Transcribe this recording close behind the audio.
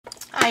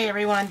Hi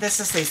everyone, this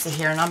is Lisa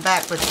here, and I'm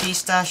back with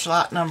Destash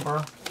lot number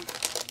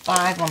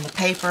 5 on the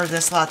paper.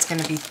 This lot's going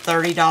to be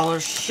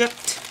 $30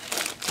 shipped.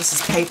 This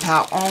is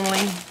PayPal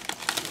only,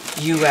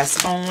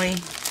 US only.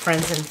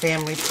 Friends and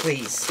family,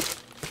 please.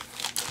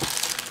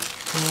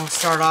 And we'll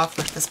start off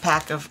with this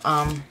pack of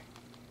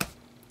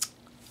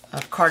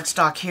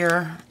cardstock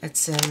here.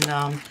 It's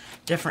in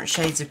different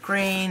shades of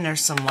green.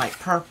 There's some light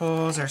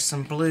purples. There's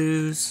some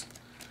blues.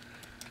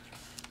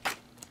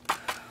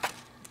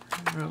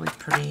 Really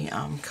pretty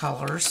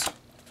colors.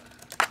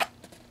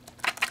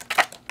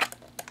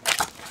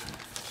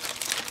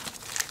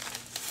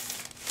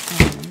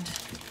 And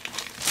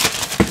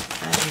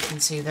as you can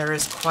see, there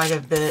is quite a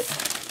bit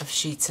of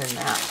sheets in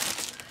that.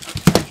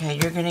 Okay,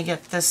 you're going to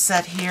get this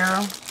set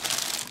here.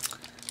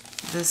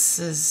 This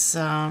is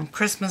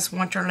Christmas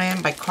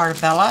Wonderland by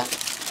Cartabella.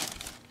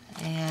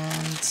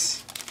 And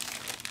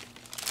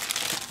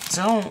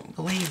don't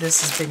believe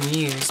this has been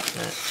used,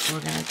 but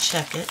we're going to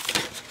check it.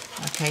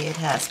 Okay, it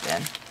has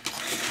been.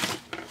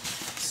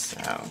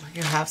 So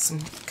you have some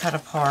cut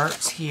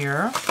aparts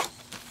here.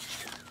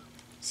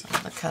 Some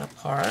of the cut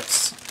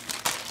aparts.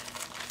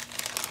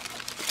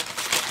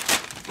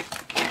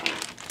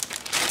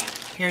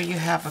 Here you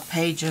have a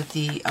page of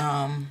the,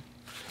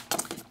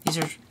 these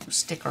are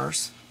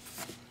stickers.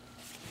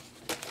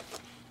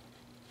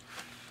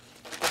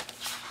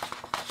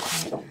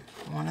 Okay,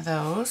 one of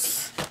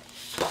those.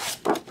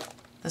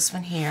 This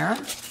one here.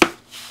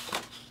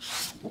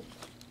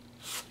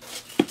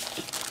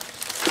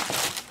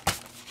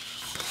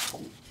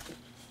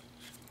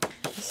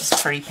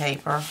 Pretty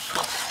paper.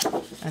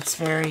 It's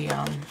very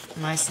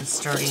nice and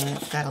sturdy, and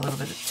it's got a little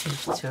bit of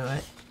tooth to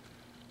it.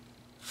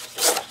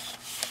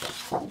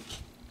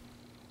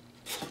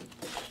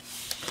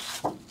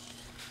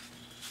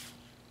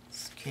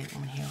 This cute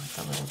one here with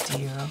the little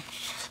deer.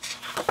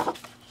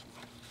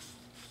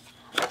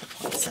 The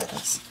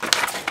poinsettias.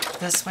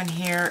 This one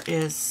here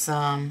is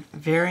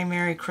Very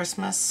Merry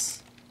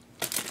Christmas.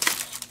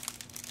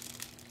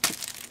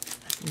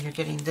 And you're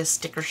getting this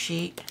sticker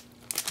sheet.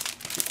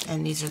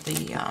 And these are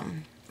the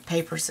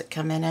papers that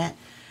come in it.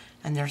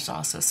 And there's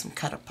also some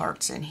cut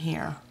aparts in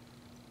here.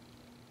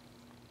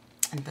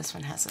 And this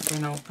one hasn't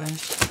been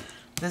opened.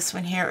 This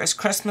one here is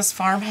Christmas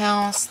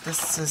Farmhouse.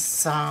 This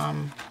is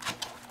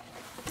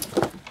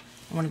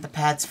one of the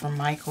pads from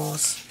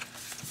Michaels.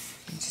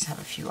 You just have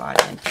a few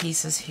odd end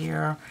pieces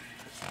here.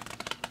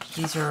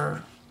 These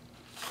are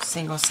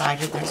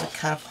single-sided. There's a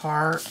cut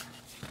apart.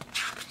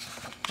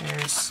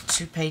 There's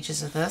 2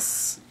 pages of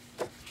this.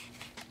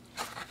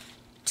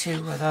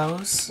 2 of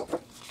those.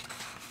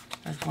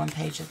 There's 1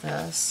 page of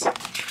this.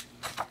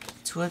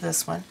 2 of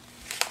this one.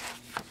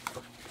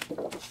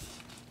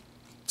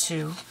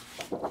 2.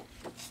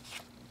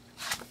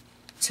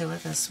 2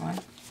 of this one.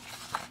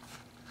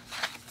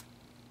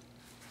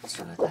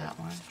 2 of that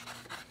one.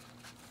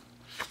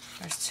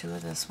 There's 2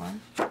 of this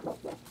one. 2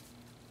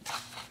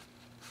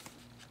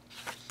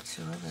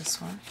 of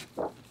this one.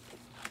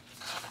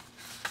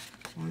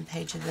 1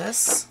 page of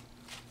this.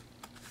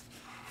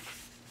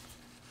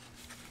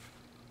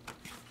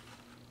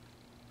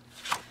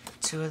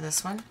 2 of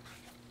this one,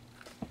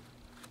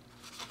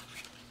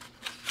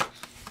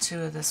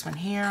 2 of this one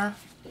here,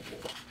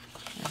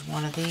 there's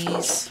 1 of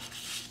these,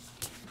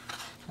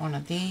 1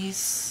 of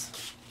these,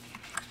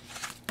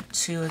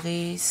 2 of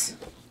these,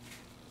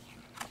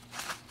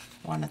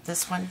 1 of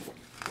this one,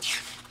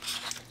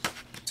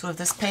 2 of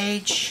this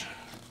page,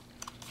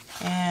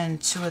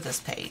 and 2 of this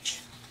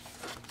page.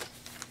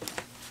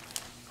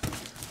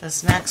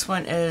 This next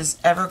one is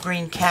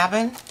Evergreen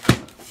Cabin.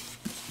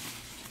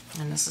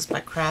 And this is by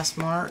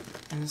Craftsmart,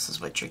 and this is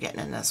what you're getting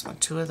in this one.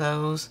 2 of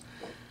those,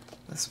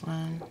 this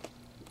one,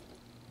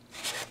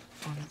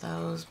 1 of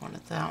those, 1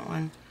 of that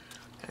one.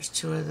 There's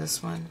 2 of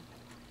this one,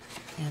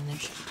 and there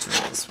should be 2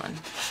 of this one.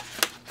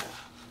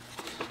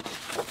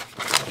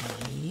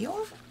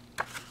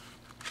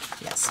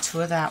 Yes,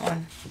 2 of that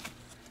one,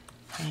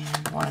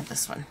 and 1 of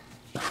this one.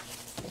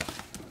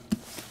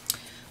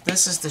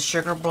 This is the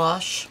Sugar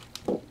Blush.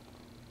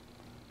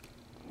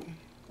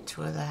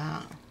 2 of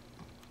that.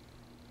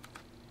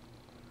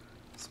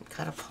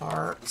 Cut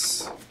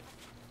aparts.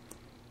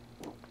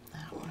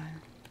 That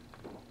one.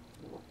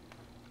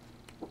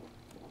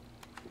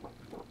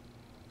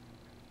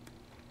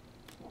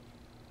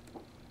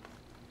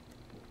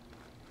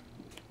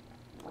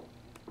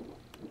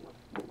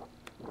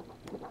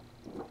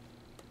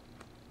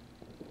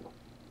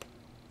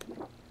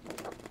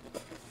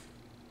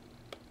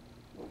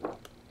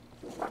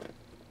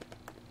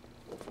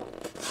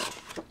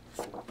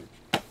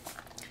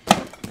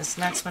 This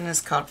next one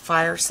is called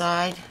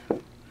Fireside.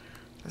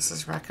 This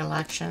is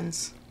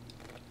Recollections.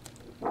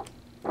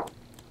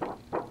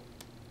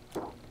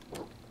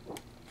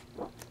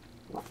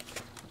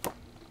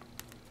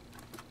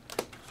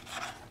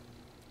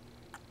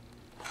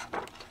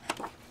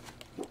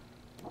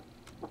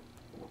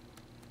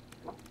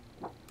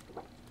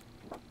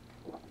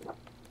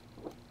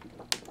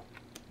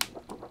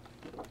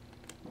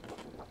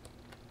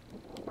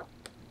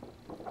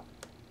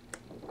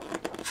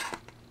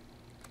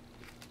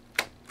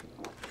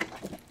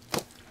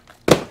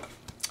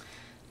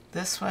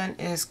 This one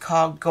is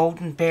called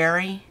Golden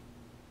Berry,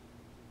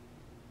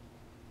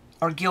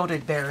 or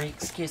Gilded Berry,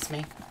 excuse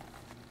me.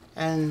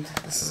 And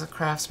this is a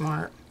Craft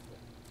Smart.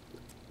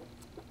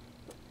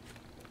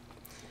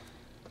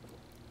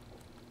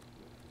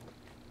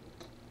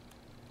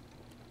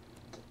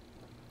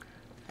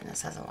 And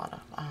this has a lot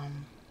of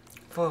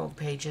foiled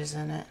pages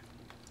in it.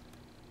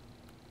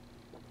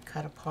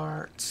 Cut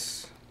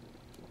aparts.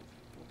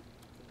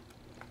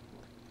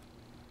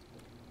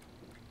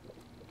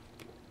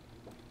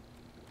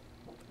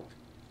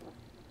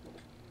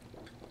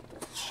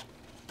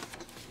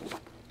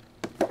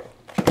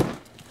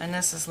 And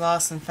this is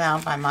Lost and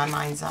Found by My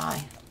Mind's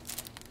Eye.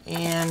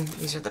 And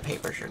these are the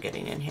papers you're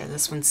getting in here.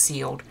 This one's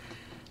sealed,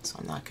 so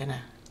I'm not going to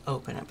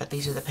open it, but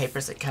these are the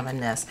papers that come in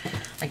this.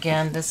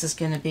 Again, this is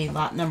going to be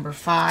lot number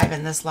 5,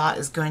 and this lot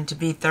is going to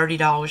be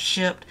 $30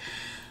 shipped.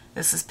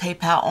 This is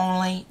PayPal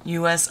only,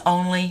 US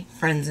only.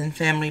 Friends and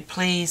family,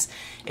 please.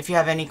 If you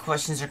have any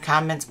questions or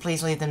comments,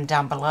 please leave them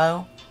down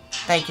below.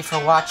 Thank you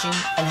for watching,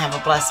 and have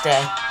a blessed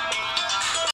day.